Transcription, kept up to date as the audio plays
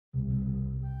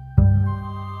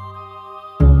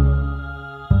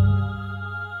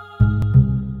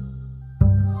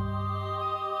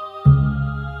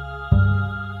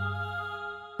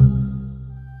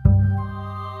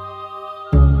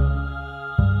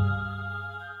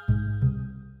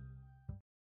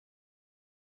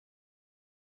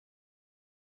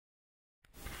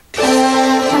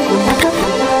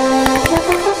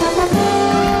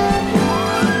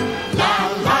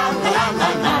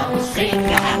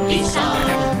song.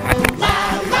 La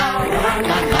la la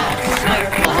la la,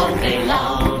 Smurf the whole day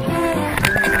long.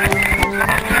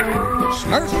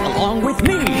 Smurf along with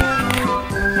me.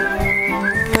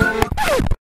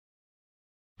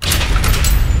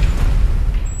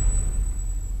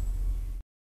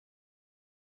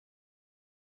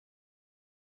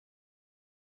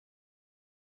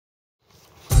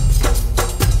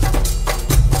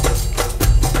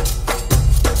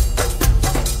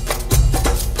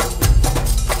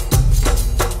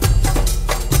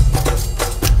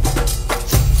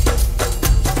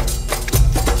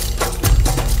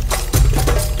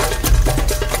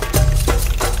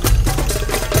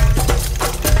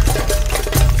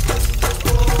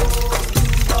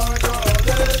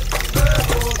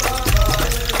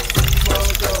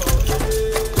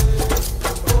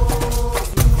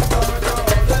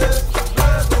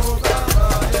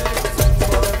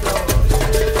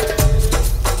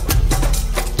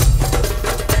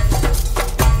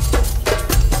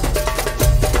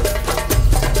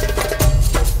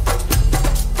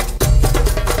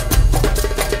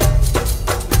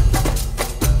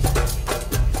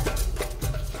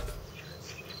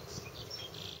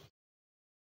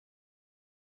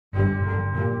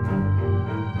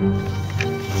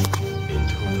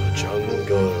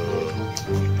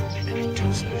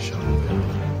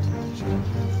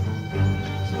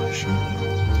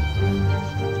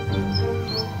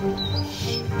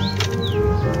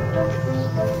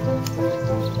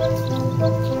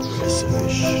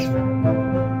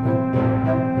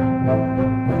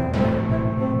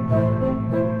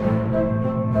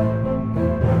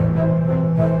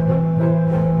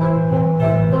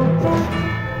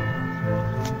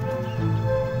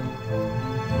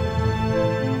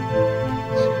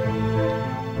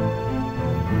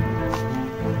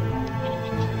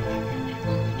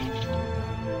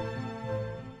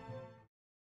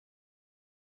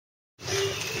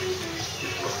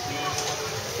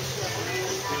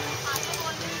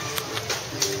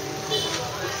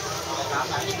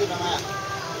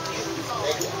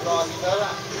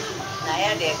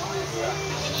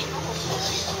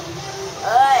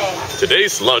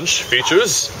 Today's lunch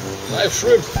features live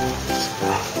shrimp,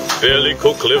 barely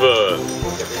cooked liver,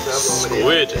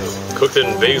 squid cooked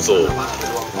in basil,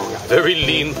 very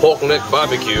lean pork neck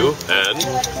barbecue, and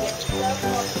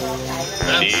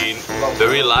lean,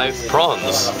 very live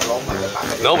prawns.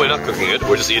 No, we're not cooking it,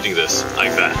 we're just eating this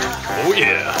like that. Oh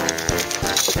yeah!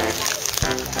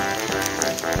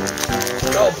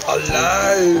 Jump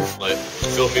alive! Like,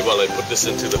 film me while I put this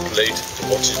into the plate.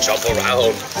 Watch it jump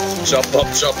around. Jump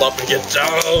up and get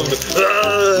down.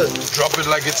 Ah! Drop it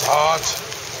like it's hot.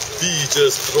 We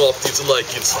just dropped it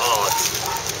like it's hot.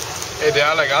 Hey, there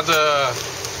are like other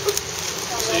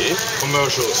See?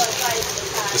 commercials.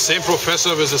 The same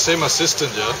professor with the same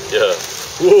assistant, yeah? Yeah.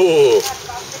 Ooh,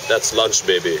 that's lunch,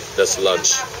 baby. That's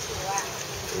lunch.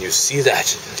 And you see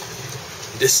that?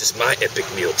 This is my epic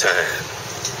meal time.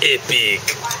 Epic.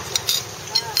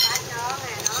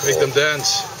 Make them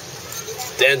dance.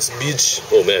 Dance beach.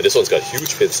 Oh man, this one's got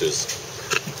huge pincers.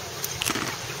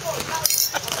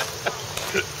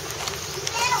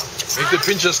 Make the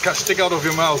pinchers stick out of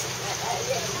your mouth.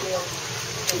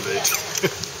 Too late.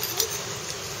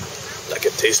 Like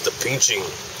a taste of pinching.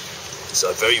 It's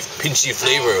a very pinchy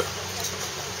flavor.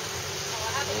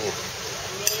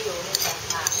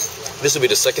 This will be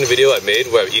the second video I made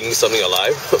where I'm eating something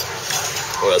alive.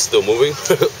 Or that's still moving.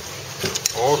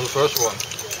 Oh, the first one.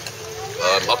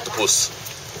 Octopus.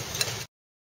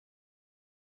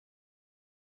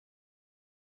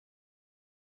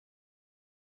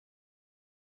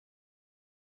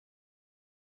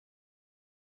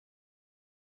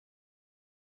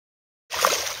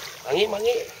 Mangi,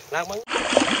 lang mangi.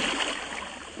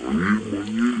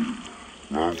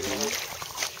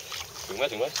 Dừng mấy.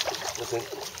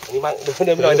 Mangi mang,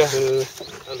 đừng nói đâu.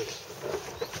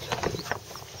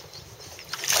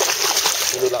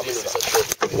 Mình lụt lại.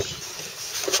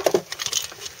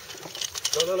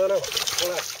 Đâu.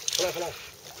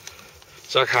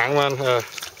 Så kháng man.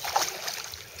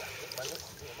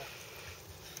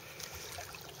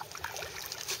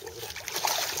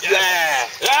 Yeah!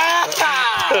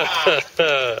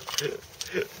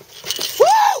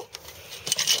 Woo!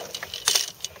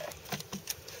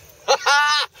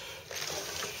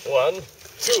 1,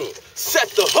 2, set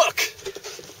the hook!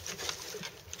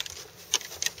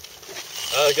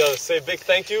 I gotta say a big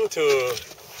thank you to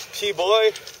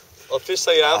P-Boy of Fish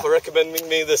Siam for recommending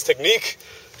me this technique.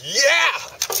 Yeah!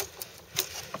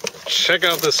 Check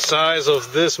out the size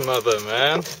of this mother,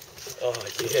 man. Oh,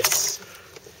 yes.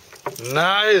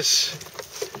 Nice.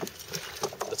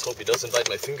 Let's hope he doesn't bite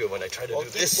my finger when I try to do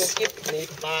this.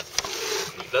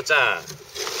 แล้วจ้า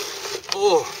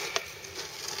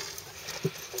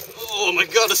Oh my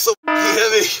god, it's so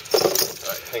heavy.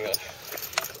 Alright, hang on.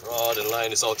 Oh, the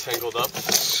line is all tangled up.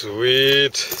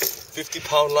 Sweet.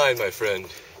 50-pound line, my friend.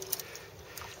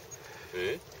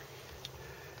 Okay.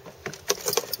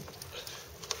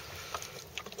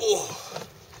 Oh.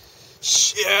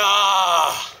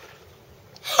 Yeah.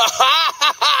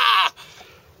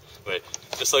 Wait,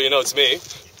 just so you know, it's me.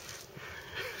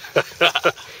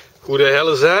 Who the hell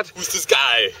is that? Who's this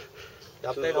guy?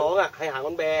 จับใต้ท้องอ่ะให้หาง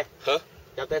มันแบ Huh?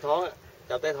 จับใต้ท้องอ่ะ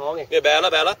จับใต้ท้องไง เนี่ยแบแล้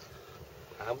ว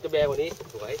หางมันจะแบกว่านี้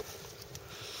สวย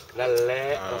นั่นแหละ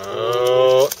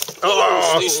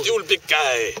Stay still, big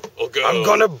guy. Oh, girl. I'm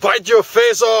gonna bite your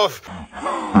face off.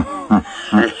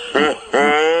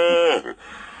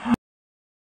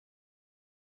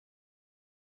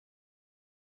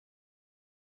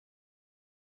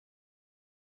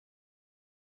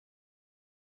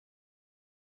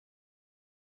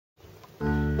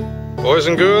 Boys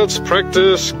and girls,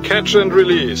 practice catch and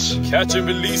release. Catch and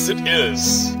release it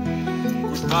is.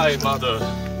 Goodbye, mother.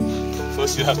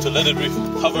 First you have to let it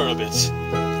recover a bit.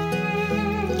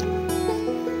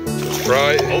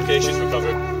 Fry. Okay, she's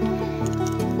recovered.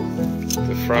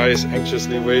 The fry is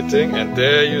anxiously waiting, and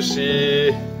there you see,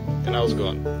 and now it's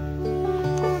gone.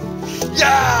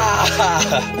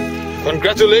 Yeah!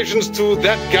 Congratulations to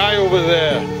that guy over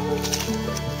there.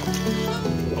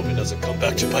 Hope it doesn't come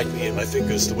back to bite me in my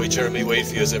fingers the way Jeremy Wade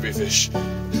fears every fish.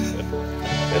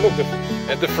 And look,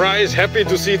 and the fry is happy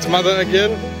to see its mother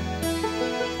again.